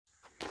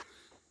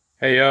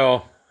Hey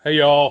y'all, hey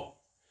y'all.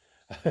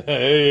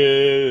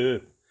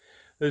 Hey,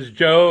 this is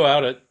Joe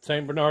out at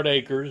St. Bernard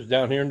Acres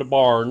down here in the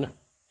barn,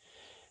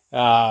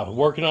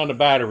 working on the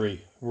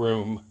battery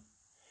room,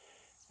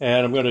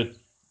 and I'm going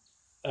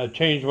to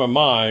change my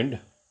mind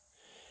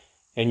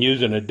and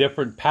using a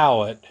different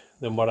pallet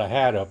than what I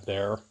had up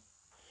there,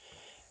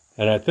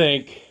 and I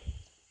think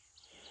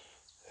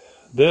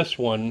this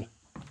one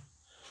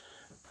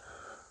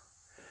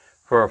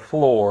for a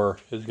floor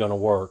is going to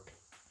work.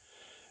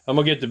 I'm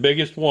going to get the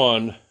biggest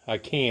one I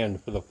can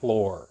for the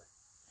floor.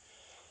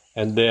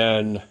 And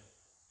then,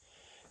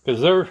 because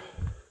they're,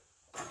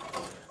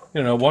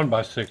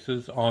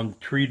 1x6s on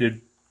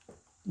treated,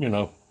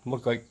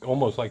 look like,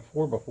 almost like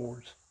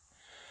 4x4s.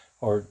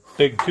 Or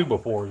big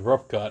 2x4s,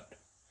 rough cut.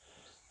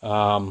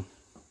 I'm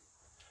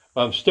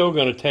still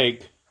going to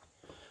take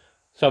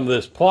some of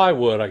this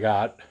plywood I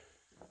got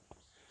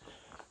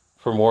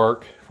from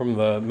work, from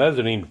the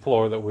mezzanine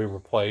floor that we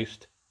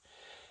replaced,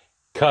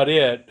 cut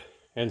it,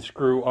 and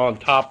screw on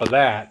top of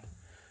that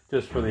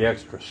just for the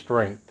extra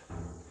strength.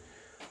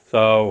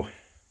 So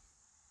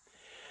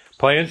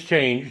plans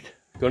changed.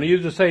 Going to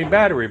use the same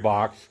battery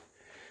box,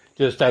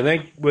 just I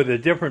think with a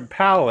different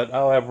pallet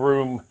I'll have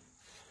room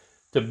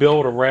to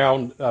build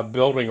around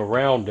building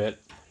around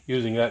it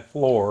using that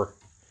floor,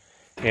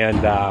 and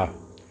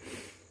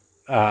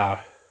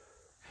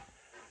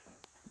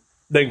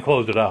then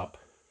close it up.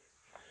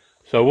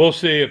 So we'll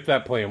see if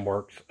that plan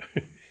works.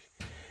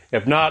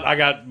 If not, I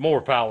got more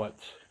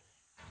pallets.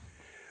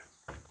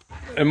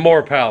 And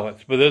more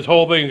pallets, but this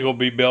whole thing's going to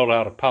be built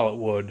out of pallet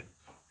wood.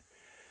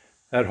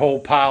 That whole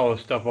pile of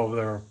stuff over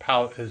there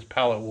is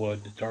pallet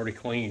wood. It's already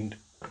cleaned.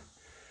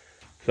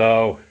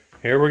 So,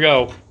 here we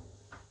go.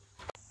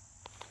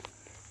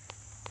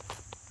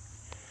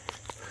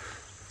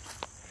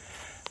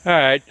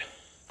 Alright,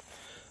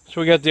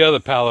 so we got the other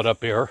pallet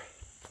up here.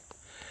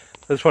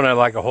 This one I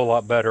like a whole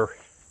lot better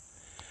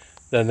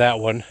than that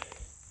one.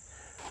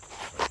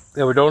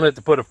 And we don't have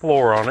to put a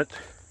floor on it.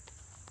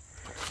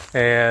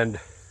 And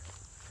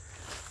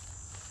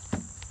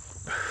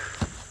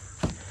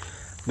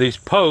these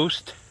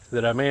posts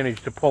that I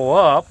managed to pull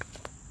up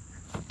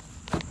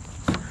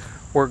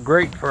work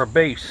great for a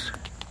base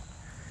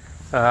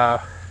all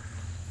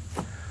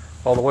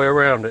the way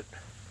around it.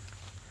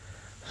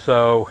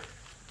 So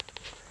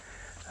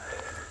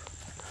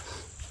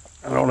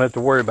I don't have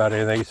to worry about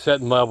anything. It's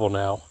set and level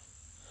now.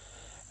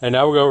 And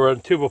now we're going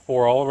to run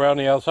 2x4 all around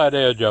the outside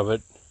edge of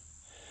it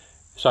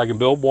so I can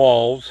build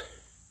walls,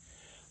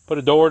 put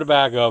a door at the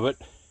back of it.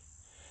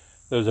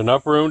 There's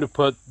enough room to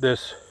put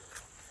this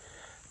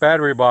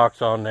battery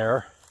box on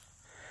there,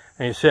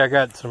 and you see I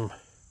got some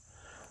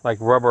like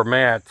rubber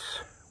mats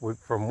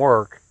from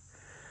work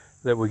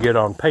that we get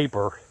on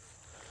paper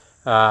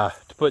to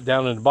put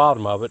down in the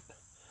bottom of it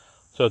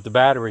so that the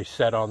battery's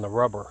set on the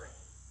rubber.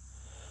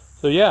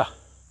 So yeah,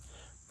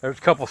 there's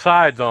a couple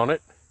sides on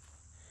it.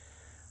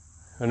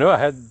 I know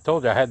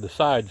told you I had the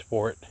sides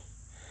for it.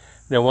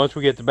 Now once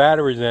we get the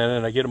batteries in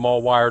and I get them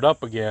all wired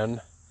up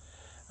again,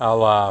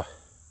 I'll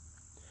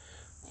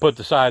put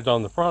the sides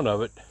on the front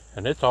of it,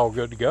 and it's all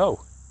good to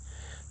go.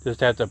 Just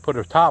have to put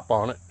a top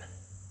on it.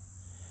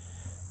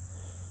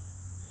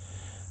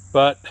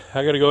 But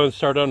I got to go and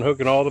start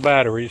unhooking all the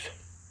batteries.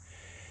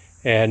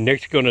 And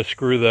Nick's going to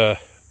screw the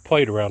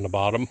plate around the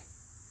bottom.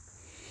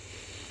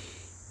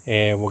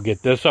 And we'll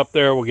get this up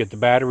there. We'll get the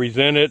batteries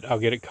in it. I'll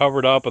get it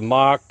covered up and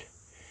locked.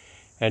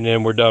 And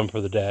then we're done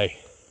for the day.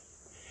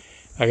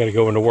 I got to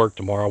go into work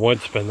tomorrow. I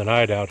wanted to spend the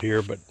night out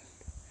here, but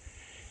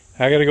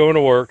I got to go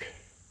into work.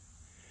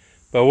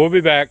 But we'll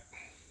be back.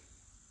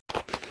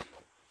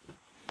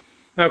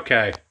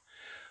 Okay,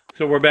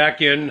 so we're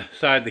back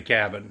inside the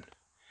cabin,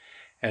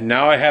 and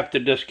now I have to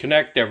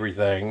disconnect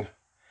everything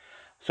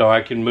so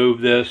I can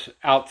move this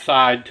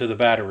outside to the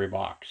battery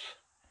box.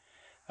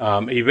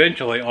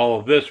 Eventually all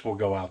of this will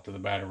go out to the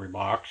battery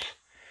box,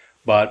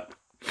 but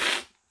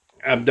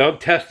I'm done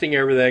testing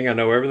everything. I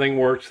know everything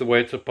works the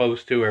way it's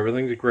supposed to.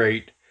 Everything's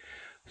great.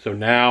 So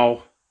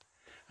now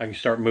I can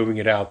start moving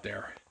it out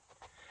there.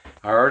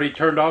 I already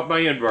turned off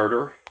my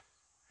inverter.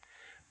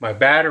 My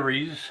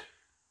batteries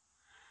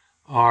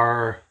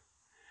are,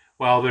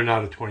 well, they're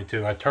not a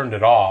 22. I turned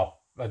it off.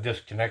 I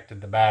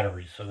disconnected the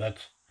batteries, so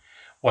that's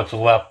what's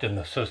left in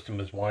the system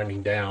is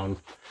winding down.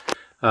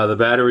 The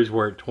batteries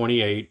were at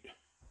 28,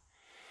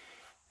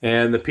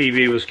 and the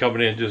PV was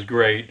coming in just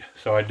great.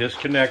 So I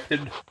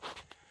disconnected.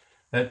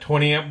 That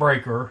 20 amp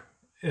breaker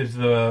is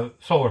the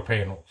solar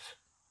panels.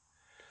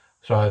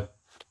 So I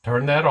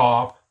turned that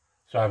off.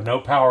 So I have no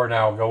power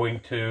now going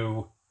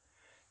to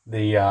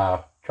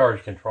the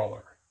charge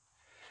controller.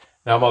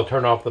 Now I'm going to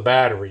turn off the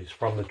batteries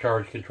from the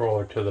charge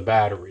controller to the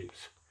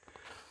batteries,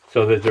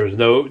 so that there's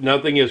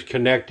nothing is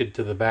connected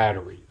to the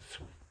batteries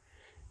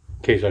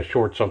in case I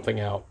short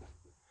something out.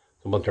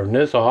 So I'm going to turn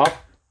this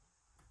off.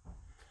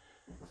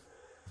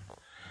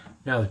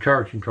 Now the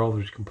charge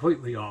controller is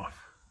completely off.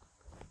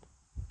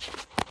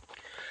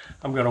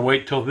 I'm going to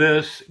wait till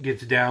this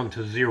gets down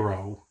to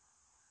 0,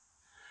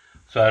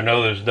 so I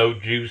know there's no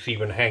juice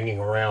even hanging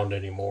around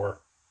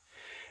anymore.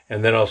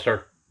 And then I'll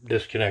start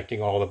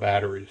disconnecting all the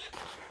batteries.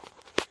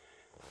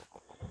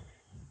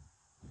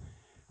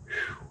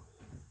 Whew.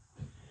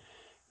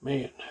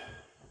 Man.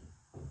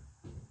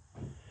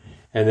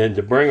 And then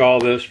to bring all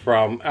this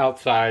from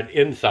outside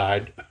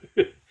inside,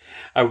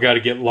 I've got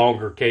to get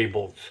longer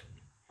cables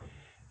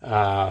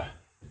to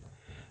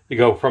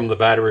go from the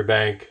battery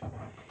bank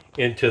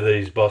into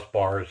these bus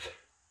bars.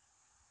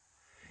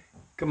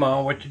 Come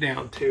on, what you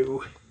down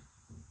to?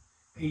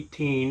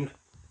 18.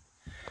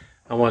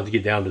 I wanted to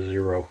get down to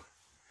 0.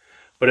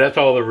 But that's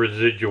all the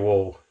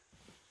residual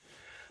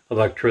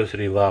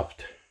electricity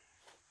left.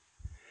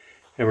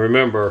 And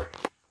remember,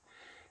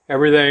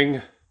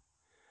 everything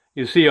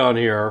you see on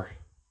here,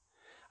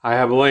 I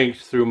have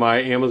links through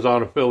my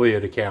Amazon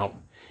affiliate account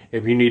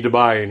if you need to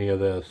buy any of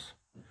this.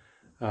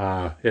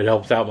 It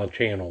helps out my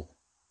channel.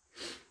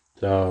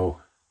 So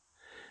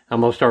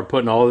I'm going to start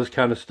putting all this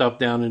kind of stuff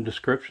down in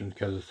descriptions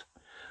because,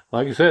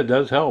 like I said, it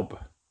does help.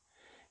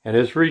 And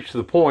it's reached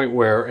the point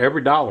where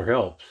every dollar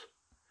helps.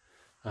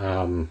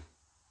 I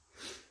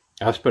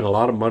spent a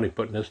lot of money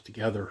putting this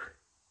together.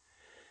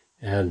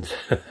 And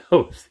that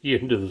was the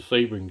end of the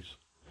savings.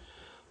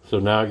 So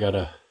now I got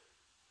to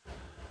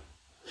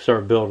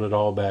start building it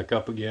all back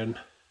up again.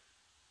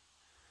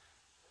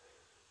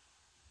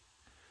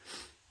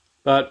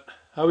 But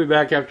I'll be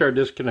back after I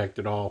disconnect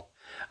it all.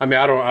 I mean,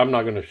 I'm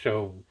not going to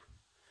show,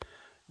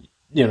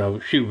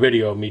 shoot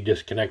video of me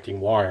disconnecting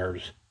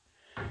wires.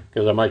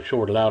 Because I might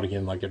short it out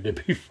again like I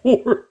did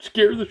before.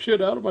 Scare the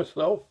shit out of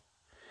myself.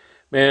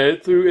 Man,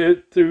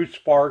 it threw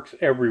sparks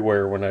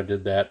everywhere when I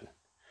did that.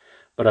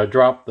 But I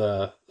dropped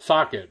the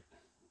socket,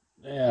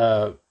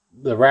 the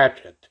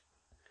ratchet.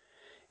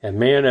 And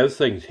man, those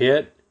things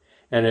hit.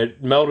 And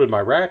it melted my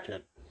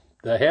ratchet,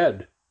 the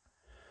head.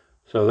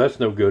 So that's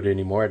no good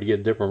anymore. I had to get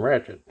a different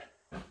ratchet.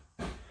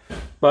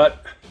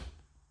 But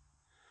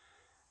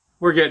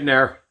we're getting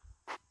there.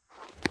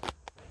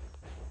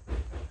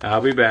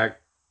 I'll be back.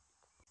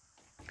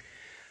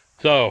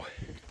 So,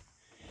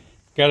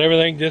 got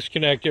everything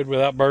disconnected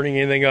without burning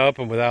anything up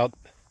and without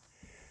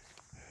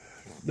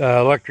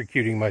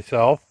electrocuting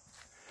myself.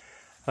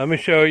 Let me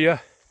show you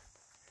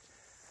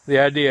the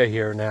idea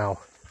here now.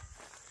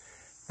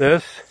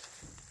 This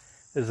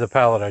is the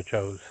pallet I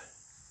chose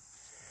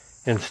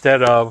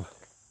instead of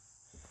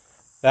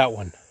that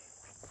one.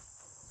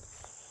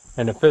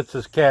 And it fits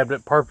this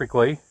cabinet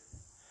perfectly.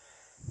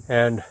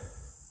 And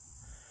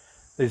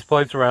these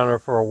plates around are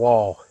for a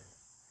wall.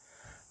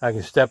 I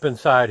can step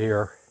inside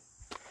here.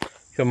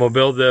 So I'm going to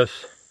build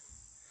this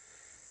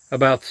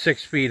about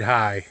 6 feet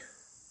high.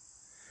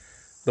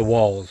 The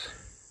walls.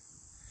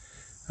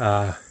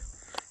 It'll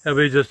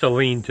be just a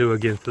lean-to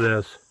against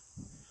this.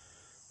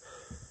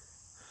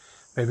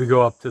 Maybe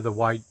go up to the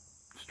white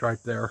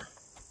stripe there.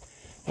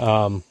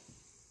 But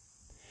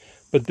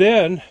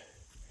then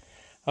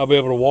I'll be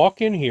able to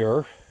walk in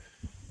here,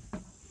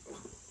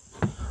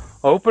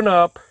 open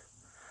up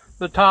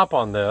the top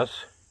on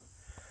this,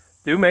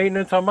 do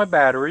maintenance on my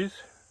batteries,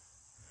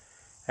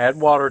 add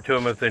water to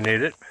them if they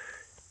need it,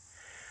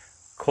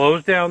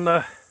 close down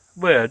the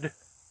lid,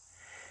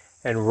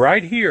 and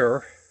right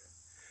here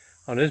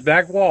on this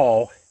back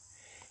wall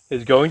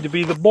is going to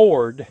be the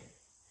board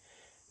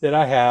that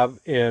I have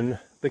in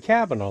the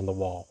cabin on the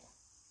wall.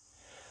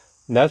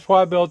 And that's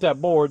why I built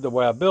that board the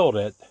way I built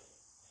it,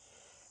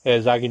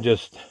 is I can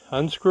just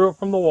unscrew it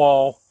from the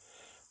wall,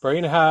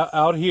 bring it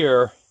out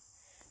here,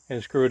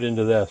 and screw it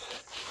into this.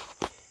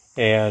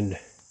 And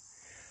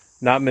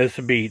not miss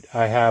a beat.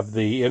 I have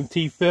the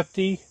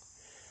MT50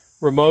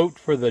 remote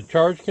for the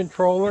charge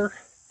controller,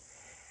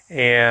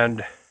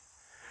 and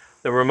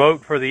the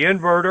remote for the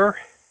inverter,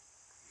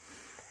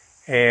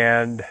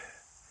 and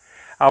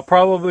I'll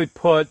probably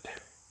put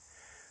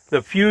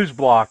the fuse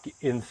block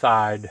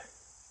inside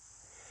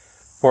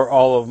for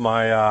all of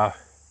my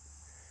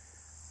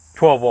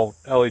 12 volt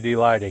LED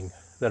lighting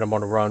that I'm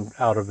going to run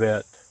out of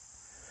it.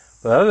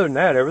 But other than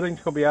that,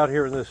 everything's going to be out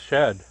here in this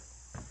shed.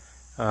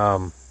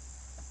 And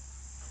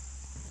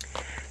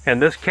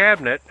this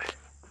cabinet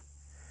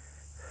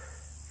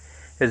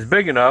is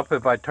big enough,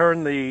 if I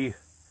turn the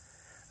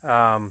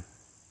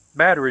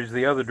batteries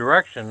the other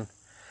direction,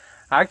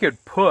 I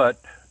could put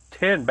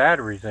 10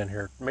 batteries in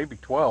here, maybe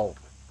 12,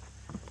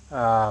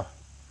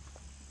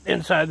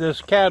 inside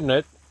this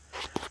cabinet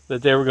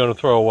that they were going to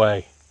throw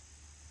away.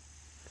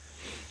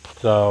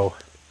 So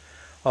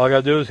all I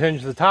got to do is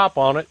hinge the top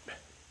on it,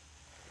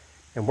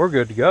 and we're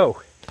good to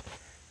go.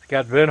 It's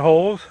got vent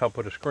holes. I'll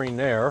put a screen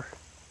there.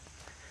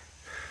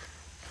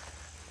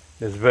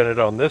 It's vented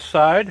on this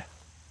side,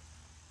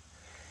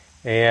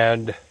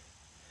 and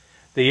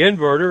the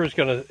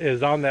inverter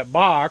is on that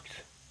box,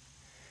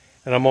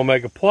 and I'm gonna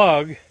make a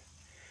plug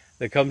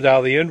that comes out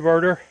of the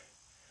inverter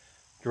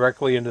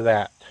directly into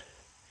that,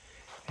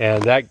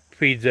 and that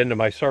feeds into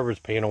my service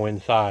panel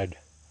inside.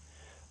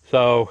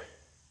 So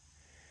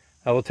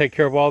I will take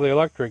care of all the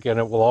electric, and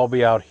it will all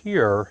be out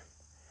here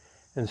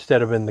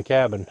instead of in the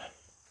cabin.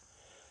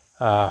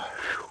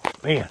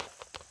 Man.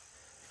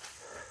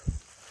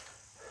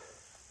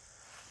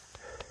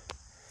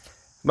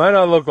 Might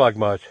not look like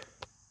much,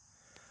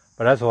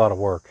 but that's a lot of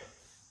work.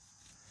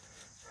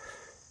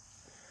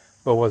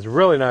 But what's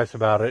really nice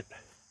about it,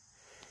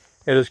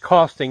 it is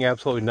costing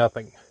absolutely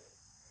nothing.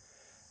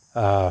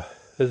 This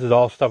is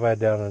all stuff I had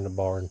down in the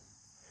barn.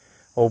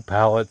 Old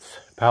pallets,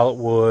 pallet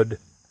wood.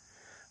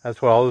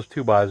 That's what all those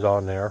 2x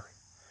on there.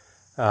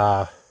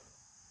 I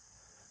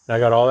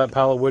got all that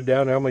pallet wood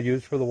down there I'm going to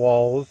use for the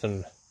walls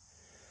and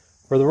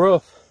for the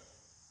roof.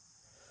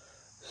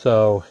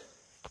 So,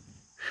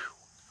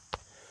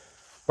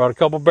 brought a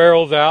couple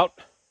barrels out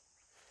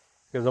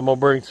because I'm going to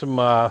bring some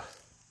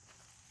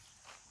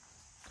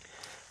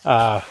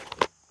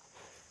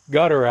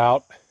gutter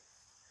out.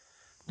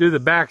 Do the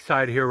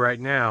backside here right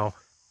now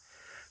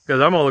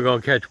because I'm only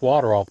going to catch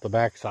water off the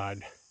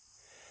backside.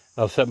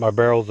 I'll set my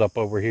barrels up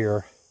over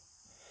here.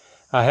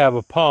 I have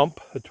a pump,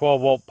 a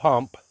 12-volt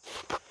pump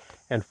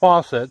and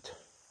faucet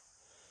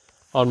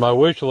on my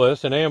wish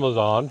list in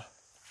Amazon.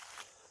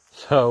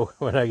 So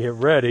when I get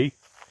ready,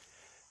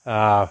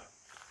 I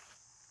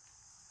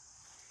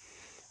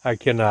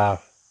can,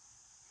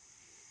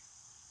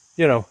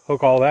 you know,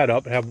 hook all that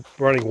up and have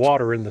running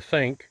water in the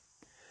sink.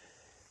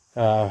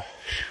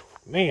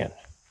 Man.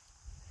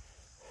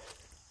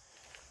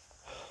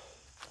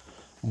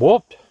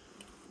 Whooped.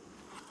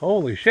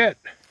 Holy shit.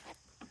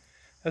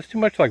 That's too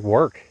much like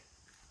work.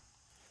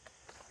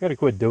 I gotta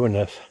quit doing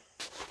this.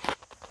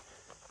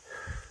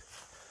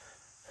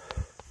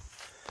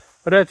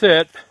 But that's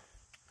it.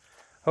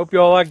 Hope you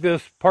all like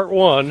this part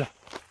 1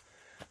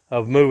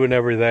 of moving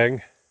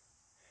everything.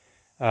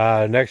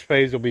 Next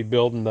phase will be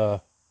building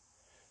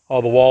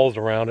all the walls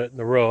around it and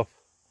the roof.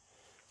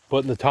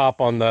 Putting the top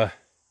on the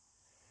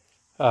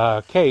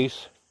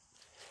case.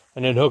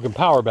 And then hooking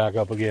power back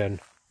up again.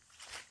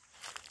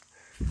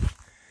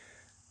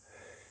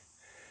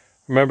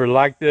 Remember to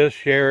like this,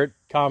 share it,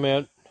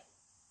 comment.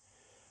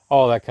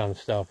 All that kind of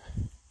stuff.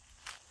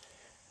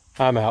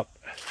 I'm out.